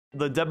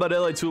The Dead by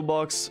Daylight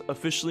toolbox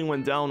officially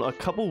went down a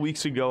couple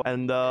weeks ago,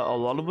 and a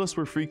lot of us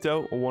were freaked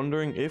out,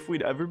 wondering if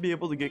we'd ever be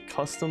able to get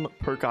custom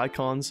perk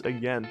icons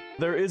again.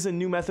 There is a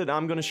new method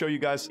I'm going to show you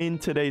guys in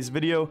today's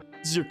video.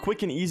 This is your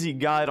quick and easy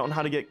guide on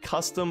how to get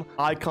custom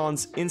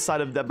icons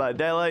inside of Dead by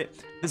Daylight.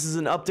 This is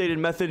an updated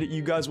method.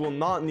 You guys will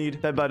not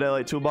need Dead by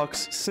Daylight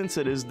toolbox since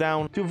it is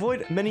down. To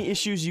avoid many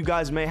issues you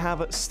guys may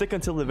have, stick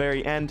until the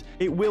very end.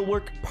 It will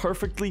work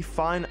perfectly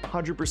fine.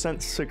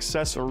 100%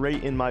 success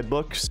rate in my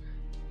books.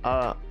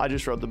 I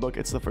just wrote the book.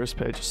 It's the first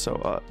page,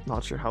 so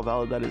not sure how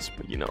valid that is,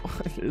 but you know,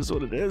 it is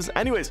what it is.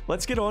 Anyways,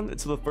 let's get on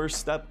to the first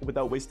step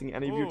without wasting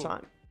any of your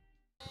time.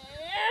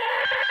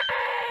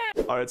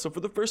 All right, so for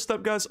the first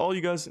step, guys, all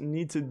you guys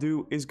need to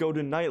do is go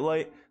to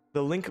Nightlight.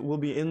 The link will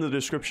be in the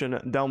description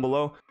down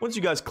below. Once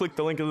you guys click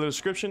the link in the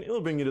description,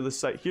 it'll bring you to the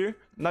site here.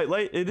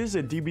 Nightlight, it is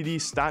a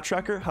DBD stat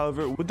tracker.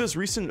 However, with this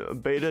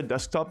recent beta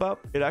desktop app,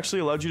 it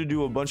actually allowed you to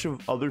do a bunch of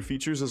other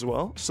features as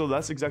well. So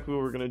that's exactly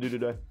what we're going to do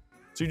today.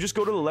 So you just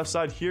go to the left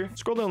side here,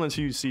 scroll down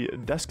until you see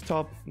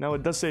desktop. Now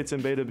it does say it's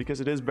in beta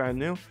because it is brand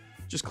new.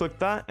 Just click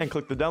that and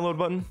click the download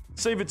button.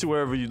 Save it to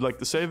wherever you'd like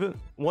to save it.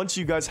 Once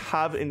you guys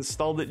have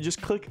installed it,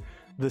 just click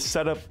the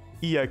setup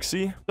exe,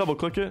 double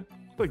click it,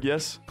 click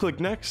yes, click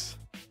next,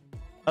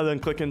 and then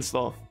click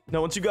install.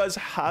 Now once you guys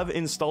have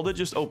installed it,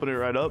 just open it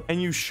right up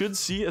and you should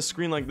see a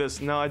screen like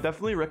this. Now I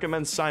definitely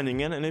recommend signing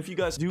in, and if you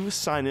guys do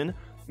sign in,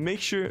 make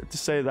sure to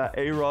say that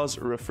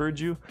Aroz referred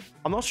you.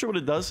 I'm not sure what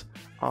it does,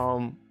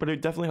 but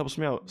it definitely helps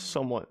me out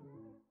somewhat,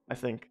 I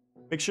think.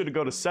 Make sure to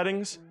go to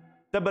settings,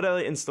 Dead by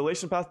Daylight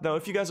installation path. Now,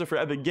 if you guys are for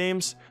Epic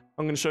Games,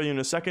 I'm going to show you in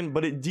a second,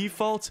 but it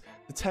defaults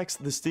detects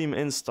the Steam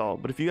install.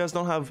 But if you guys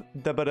don't have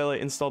Dead by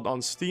Daylight installed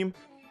on Steam,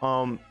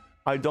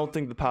 I don't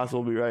think the path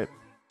will be right.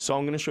 So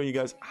I'm going to show you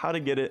guys how to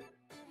get it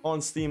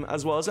on Steam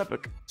as well as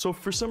Epic. So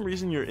for some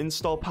reason, your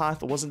install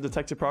path wasn't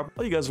detected properly.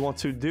 All you guys want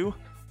to do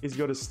is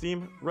go to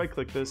Steam, right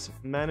click this,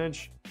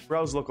 manage,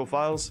 browse local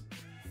files,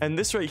 and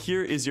this right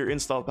here is your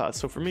install path.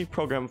 So for me,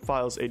 program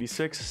files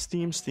 86,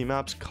 Steam, Steam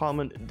apps,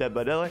 common, Dead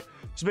by Daylight.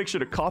 Just make sure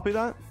to copy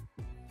that,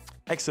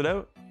 exit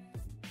out,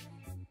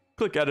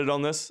 click edit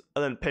on this,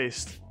 and then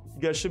paste.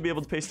 You guys should be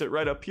able to paste it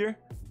right up here,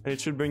 and it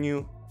should bring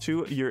you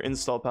to your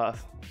install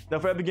path. Now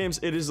for Epic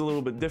Games, it is a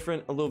little bit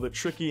different, a little bit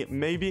tricky,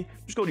 maybe.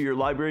 Just go to your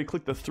library,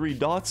 click the three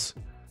dots,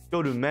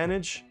 go to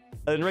manage,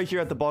 and right here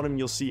at the bottom,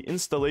 you'll see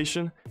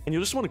installation, and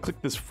you'll just want to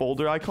click this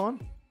folder icon,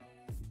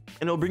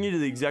 and it'll bring you to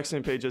the exact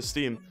same page as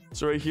Steam.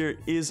 So right here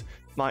is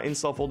my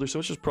install folder. So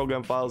it's just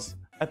program files,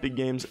 Epic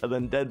Games, and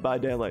then Dead by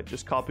Daylight.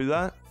 Just copy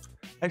that,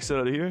 exit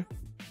out of here,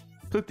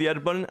 click the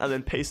edit button, and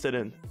then paste it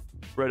in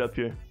right up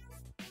here.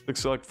 Click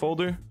select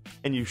folder,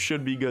 and you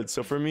should be good.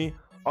 So for me,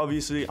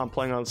 obviously, I'm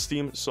playing on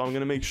Steam, so I'm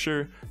going to make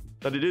sure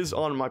that it is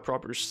on my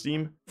proper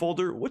Steam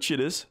folder, which it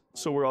is.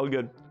 So we're all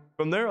good.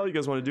 From there, all you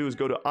guys want to do is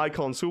go to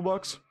Icon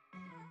Toolbox,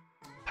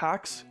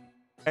 Packs,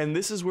 and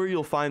this is where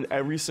you'll find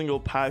every single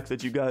pack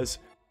that you guys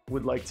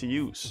would like to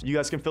use. You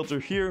guys can filter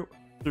here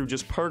through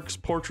just perks,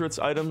 portraits,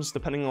 items,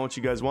 depending on what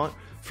you guys want.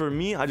 For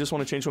me, I just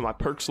want to change what my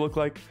perks look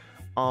like.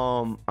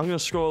 I'm gonna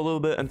scroll a little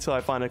bit until I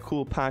find a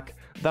cool pack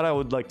that I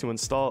would like to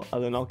install,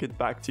 and then I'll get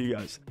back to you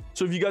guys.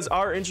 So if you guys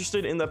are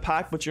interested in the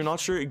pack but you're not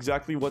sure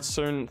exactly what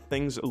certain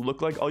things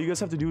look like, all you guys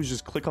have to do is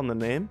just click on the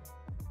name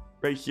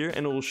right here,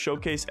 and it will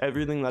showcase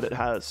everything that it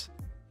has.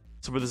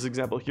 So for this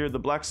example here, the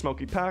Black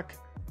Smoky pack,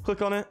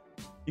 click on it.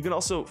 You can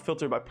also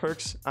filter by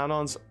perks,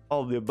 add-ons,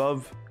 all of the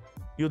above.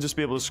 You'll just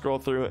be able to scroll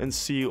through and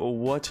see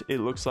what it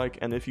looks like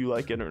and if you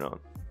like it or not.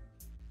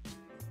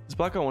 This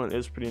black one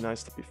is pretty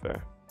nice, to be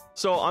fair.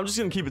 So I'm just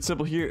going to keep it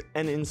simple here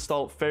and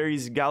install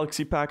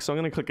faerys-galaxy-pack. So I'm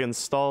going to click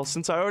install.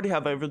 Since I already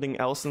have everything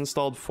else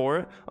installed for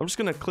it, I'm just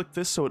going to click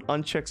this so it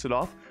unchecks it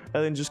off,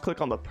 and then just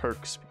click on the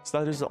perks. So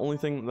that is the only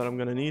thing that I'm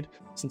going to need,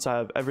 since I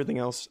have everything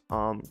else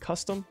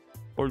custom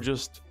or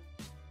just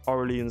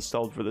already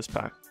installed for this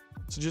pack.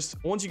 So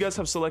just once you guys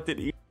have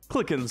selected,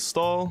 click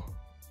install.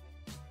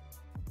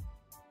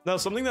 Now,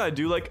 something that I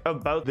do like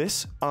about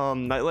this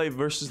Nightlight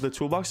versus the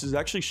toolbox is it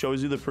actually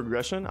shows you the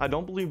progression. I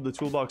don't believe the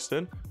toolbox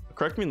did.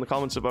 Correct me in the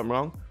comments if I'm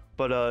wrong,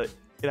 but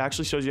it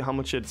actually shows you how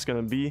much it's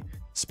going to be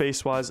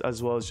space-wise,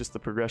 as well as just the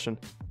progression.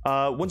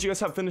 Once you guys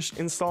have finished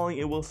installing,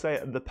 it will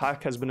say the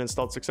pack has been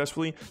installed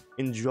successfully.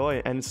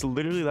 Enjoy, and it's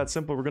literally that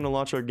simple. We're going to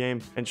launch our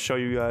game and show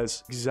you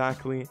guys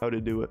exactly how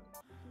to do it.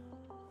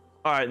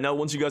 All right, now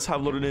once you guys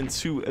have loaded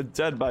into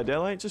Dead by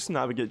Daylight, just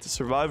navigate to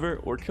Survivor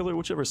or Killer,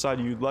 whichever side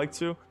you'd like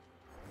to.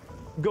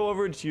 Go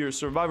over to your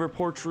Survivor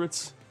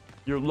portraits,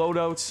 your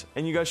loadouts,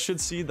 and you guys should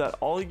see that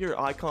all your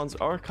icons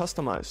are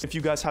customized. If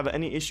you guys have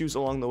any issues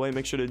along the way,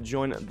 make sure to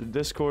join the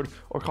Discord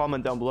or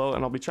comment down below,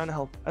 and I'll be trying to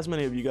help as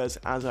many of you guys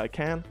as I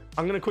can.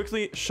 I'm going to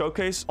quickly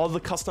showcase all the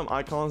custom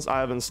icons I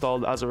have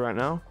installed as of right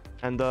now,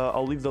 and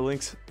I'll leave the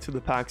links to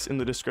the packs in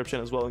the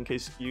description as well, in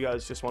case you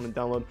guys just want to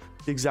download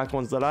the exact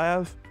ones that I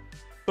have.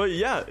 But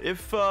yeah,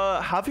 if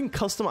having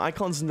custom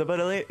icons in Dead by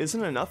Daylight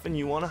isn't enough and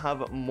you want to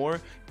have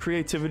more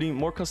creativity,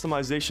 more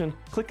customization,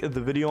 click the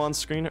video on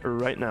screen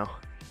right now.